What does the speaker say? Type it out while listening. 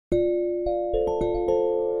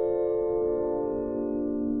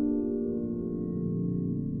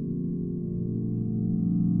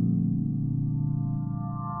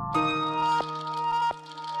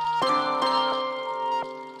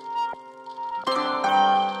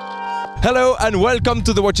Hello and welcome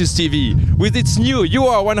to the Watches TV. With its new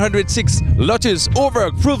UR106, Lotus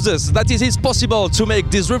Urwerk proves us that it is possible to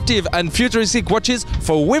make disruptive and futuristic watches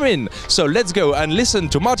for women. So let's go and listen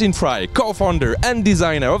to Martin Fry, co-founder and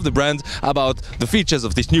designer of the brand, about the features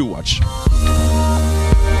of this new watch.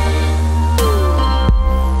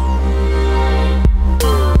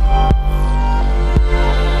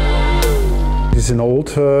 It's an old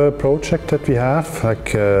project that we have.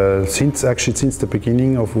 Since the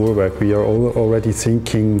beginning of Urwerk, we are already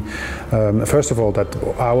thinking, first of all, that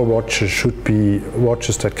our watches should be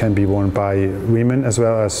watches that can be worn by women as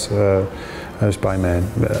well as by men.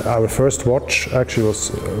 Our first watch actually was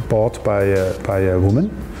bought by a woman,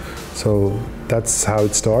 so that's how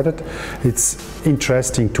it started. It's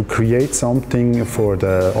interesting to create something for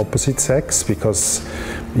the opposite sex because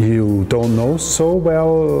you don't know so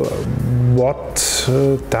well what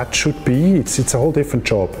that should be. It's a whole different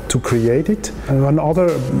job to create it. And one other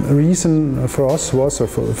reason for us was, or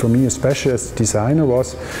for me especially as designer,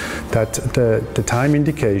 was that the time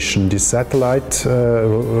indication, this satellite,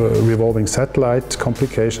 revolving satellite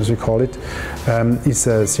complications we call it, is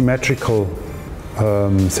a symmetrical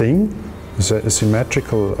thing. It's a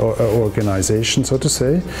symmetrical organization, so to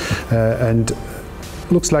say, and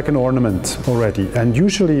looks like an ornament already. And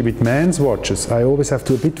usually with men's watches, I always have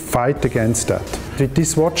to a bit fight against that. With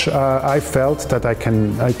this watch, I felt that I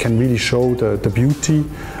can really show the beauty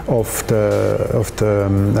of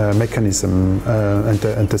the mechanism and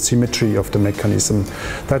the symmetry of the mechanism.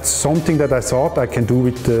 That's something that I thought I can do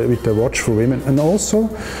with the watch for women. And also,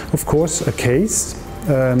 of course, a case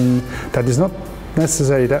that is not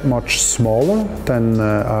necessarily that much smaller than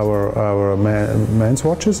our men's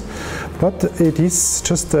watches, but it is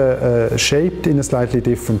just shaped in a slightly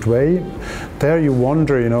different way. There you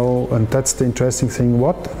wonder, you know, and that's the interesting thing,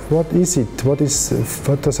 what is it? What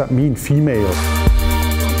does that mean, female?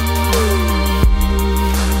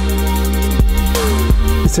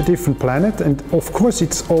 It's a different planet, and of course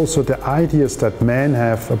it's also the ideas that men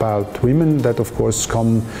have about women that of course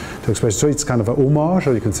come to express. So it's kind of a homage,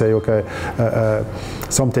 or you can say, okay,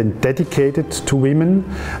 something dedicated to women,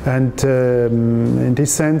 and in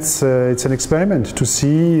this sense it's an experiment to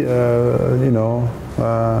see, you know,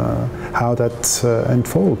 how that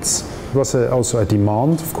unfolds. It was also a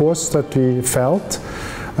demand, of course, that we felt.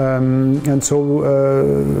 And so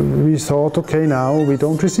we thought, okay, now we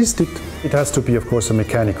don't resist it. It has to be, of course, a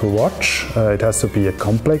mechanical watch. It has to be a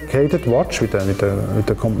complicated watch with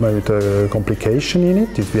a complication in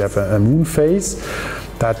it. We have a moon phase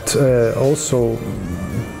that also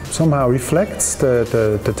somehow reflects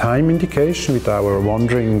the time indication with our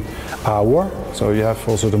wandering hour. So you have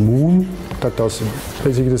also the moon that does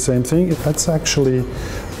basically the same thing. That's actually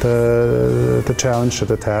the challenge,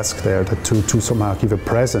 the task there, to somehow give a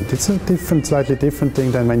present. It's a slightly different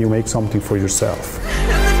thing than when you make something for yourself.